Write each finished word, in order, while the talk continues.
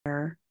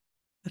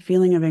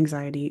feeling of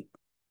anxiety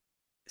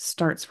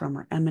starts from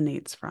or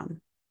emanates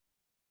from.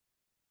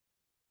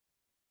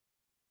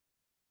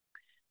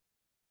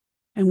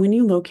 And when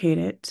you locate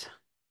it,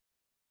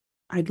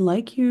 I'd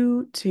like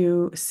you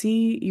to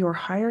see your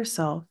higher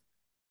self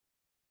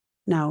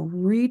now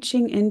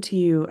reaching into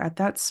you at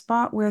that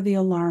spot where the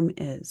alarm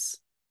is.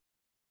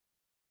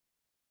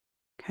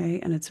 Okay,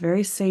 and it's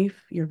very safe.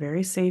 You're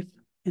very safe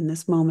in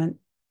this moment.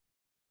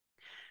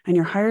 And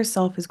your higher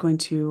self is going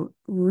to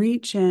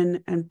reach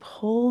in and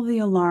pull the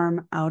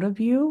alarm out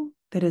of you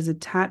that is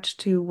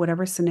attached to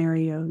whatever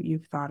scenario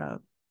you've thought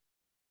of.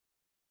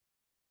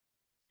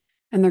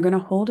 And they're going to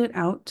hold it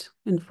out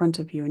in front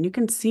of you. And you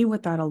can see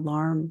what that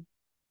alarm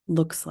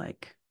looks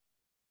like.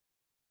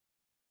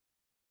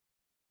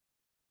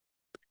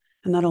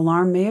 And that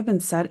alarm may have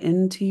been set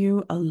into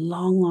you a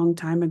long, long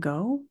time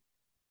ago.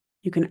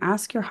 You can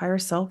ask your higher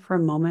self for a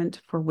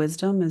moment for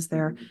wisdom. Is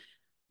there,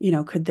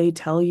 could they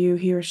tell you,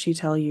 he or she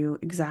tell you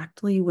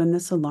exactly when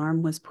this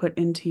alarm was put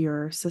into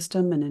your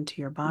system and into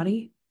your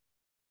body?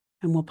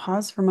 And we'll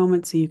pause for a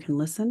moment so you can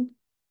listen.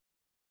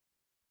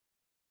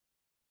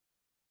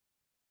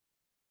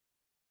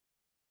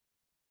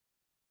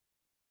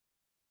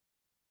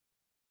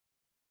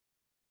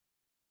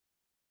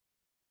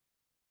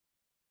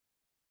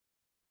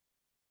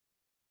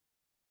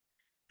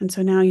 And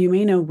so now you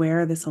may know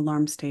where this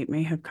alarm state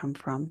may have come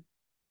from.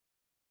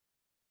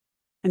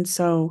 And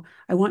so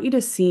I want you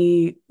to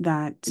see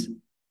that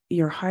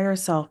your higher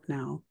self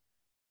now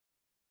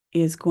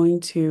is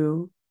going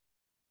to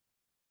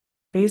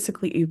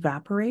basically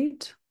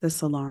evaporate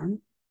this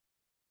alarm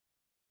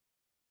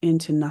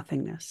into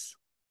nothingness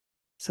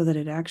so that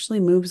it actually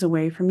moves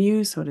away from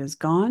you, so it is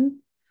gone.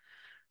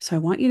 So I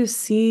want you to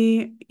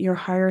see your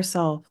higher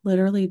self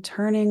literally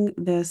turning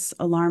this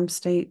alarm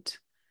state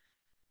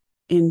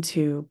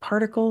into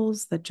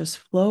particles that just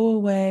flow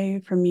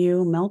away from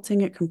you,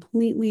 melting it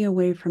completely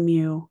away from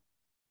you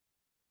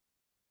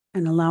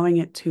and allowing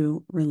it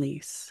to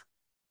release.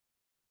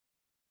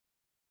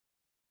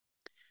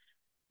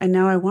 And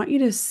now I want you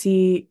to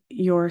see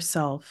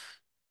yourself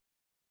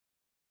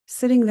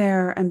sitting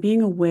there and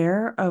being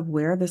aware of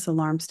where this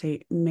alarm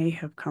state may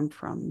have come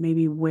from,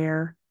 maybe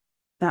where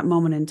that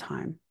moment in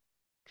time.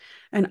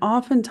 And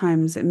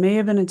oftentimes it may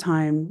have been a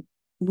time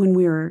when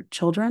we were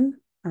children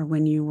or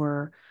when you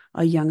were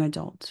a young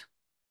adult.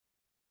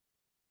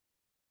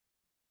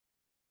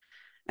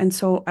 And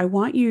so I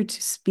want you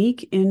to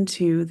speak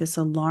into this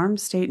alarm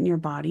state in your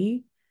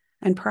body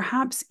and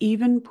perhaps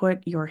even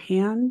put your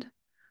hand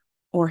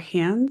or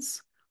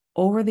hands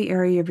over the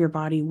area of your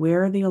body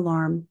where the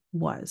alarm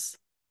was.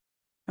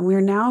 And we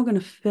are now going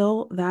to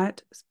fill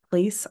that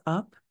place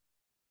up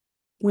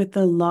with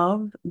the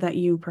love that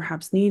you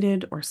perhaps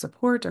needed, or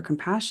support or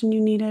compassion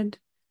you needed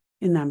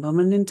in that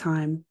moment in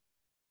time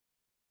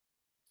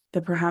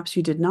that perhaps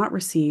you did not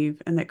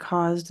receive and that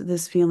caused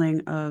this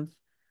feeling of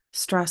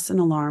stress and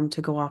alarm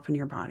to go off in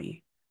your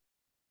body.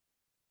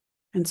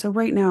 And so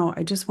right now,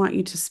 I just want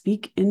you to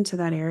speak into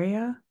that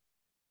area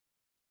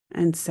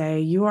and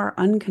say, you are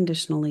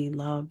unconditionally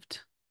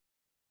loved.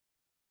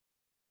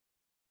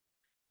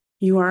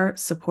 You are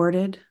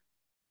supported.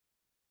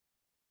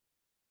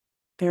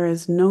 There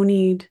is no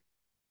need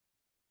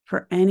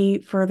for any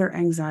further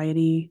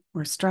anxiety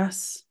or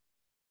stress.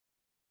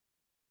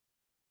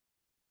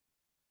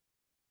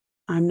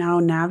 I'm now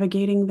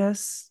navigating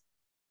this,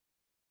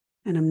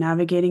 and I'm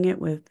navigating it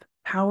with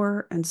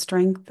power and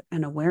strength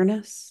and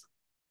awareness.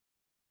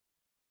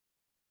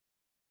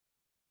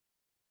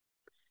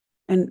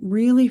 And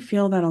really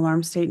feel that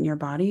alarm state in your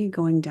body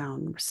going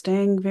down. We're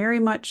staying very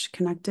much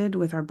connected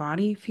with our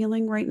body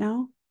feeling right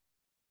now.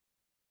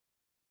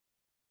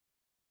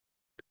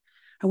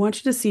 I want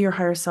you to see your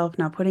higher self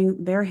now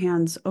putting their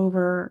hands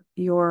over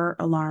your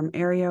alarm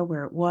area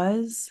where it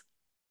was.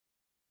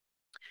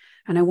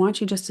 And I want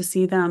you just to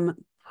see them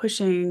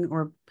pushing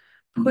or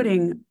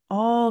putting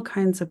all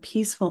kinds of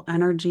peaceful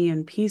energy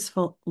and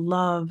peaceful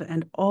love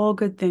and all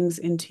good things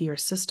into your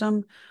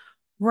system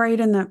right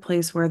in that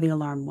place where the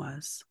alarm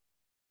was.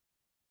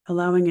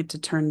 Allowing it to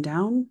turn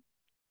down,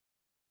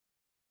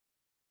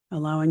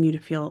 allowing you to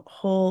feel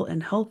whole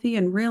and healthy,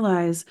 and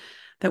realize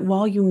that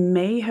while you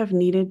may have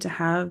needed to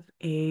have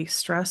a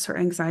stress or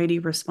anxiety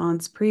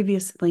response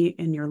previously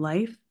in your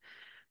life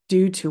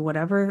due to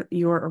whatever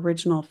your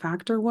original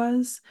factor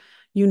was,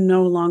 you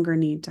no longer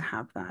need to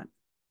have that.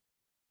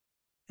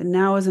 And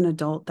now as an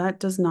adult, that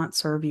does not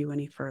serve you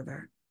any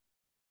further.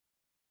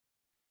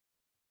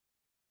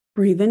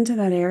 Breathe into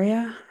that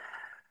area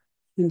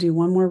and do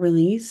one more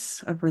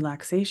release of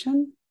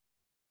relaxation.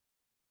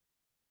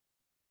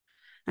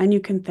 And you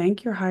can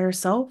thank your higher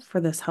self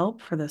for this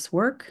help, for this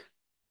work,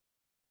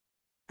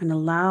 and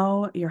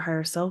allow your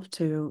higher self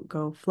to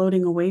go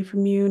floating away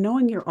from you,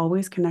 knowing you're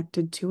always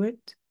connected to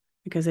it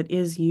because it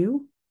is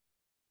you.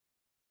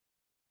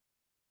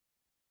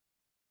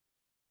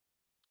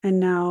 And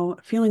now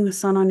feeling the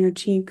sun on your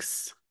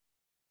cheeks,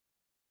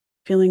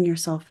 feeling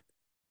yourself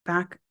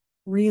back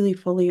really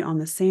fully on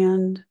the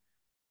sand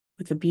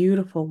with the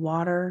beautiful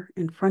water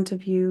in front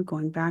of you,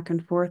 going back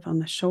and forth on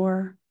the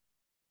shore.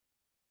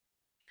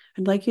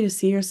 I'd like you to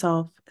see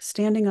yourself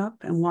standing up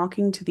and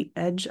walking to the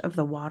edge of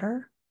the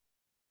water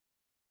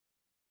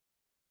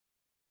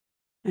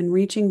and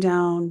reaching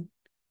down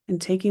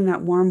and taking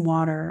that warm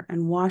water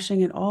and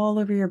washing it all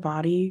over your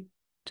body,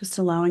 just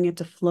allowing it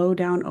to flow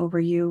down over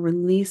you,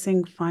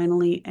 releasing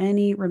finally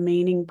any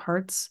remaining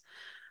parts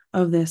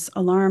of this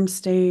alarm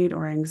state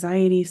or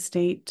anxiety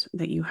state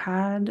that you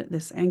had,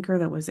 this anchor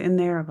that was in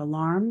there of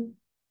alarm,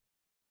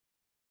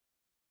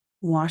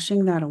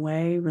 washing that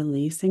away,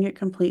 releasing it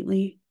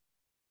completely,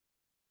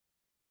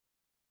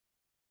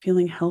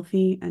 feeling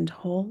healthy and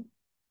whole.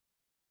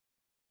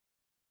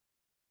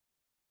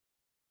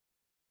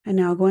 And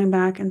now going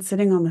back and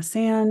sitting on the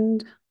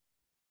sand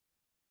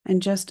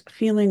and just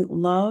feeling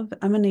love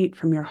emanate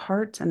from your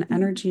heart, an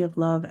energy of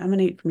love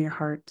emanate from your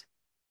heart.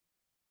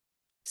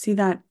 See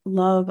that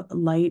love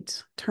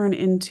light turn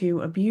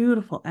into a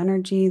beautiful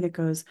energy that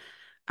goes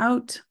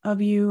out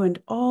of you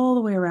and all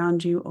the way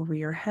around you, over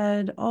your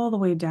head, all the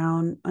way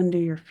down under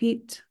your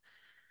feet,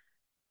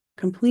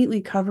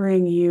 completely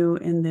covering you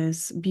in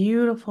this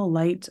beautiful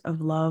light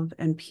of love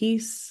and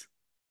peace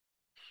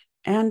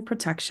and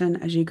protection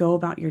as you go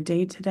about your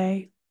day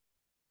today,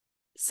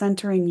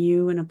 centering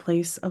you in a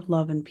place of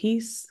love and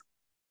peace.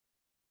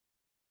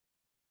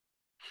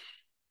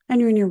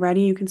 And when you're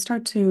ready, you can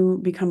start to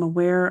become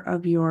aware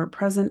of your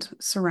present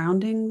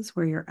surroundings,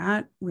 where you're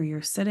at, where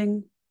you're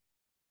sitting.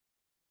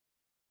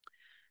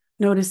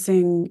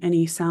 Noticing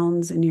any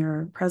sounds in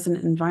your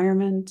present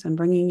environment and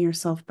bringing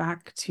yourself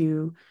back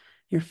to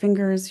your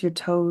fingers, your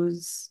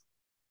toes,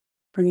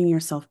 bringing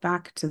yourself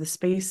back to the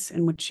space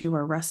in which you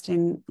are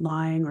resting,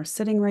 lying, or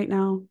sitting right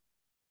now.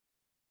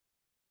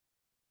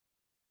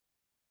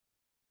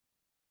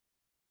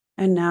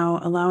 And now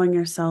allowing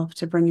yourself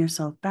to bring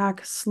yourself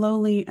back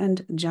slowly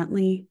and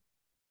gently.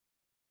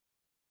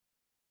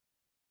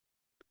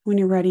 When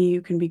you're ready,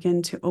 you can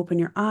begin to open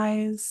your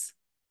eyes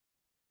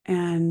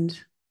and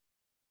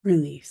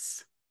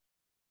release.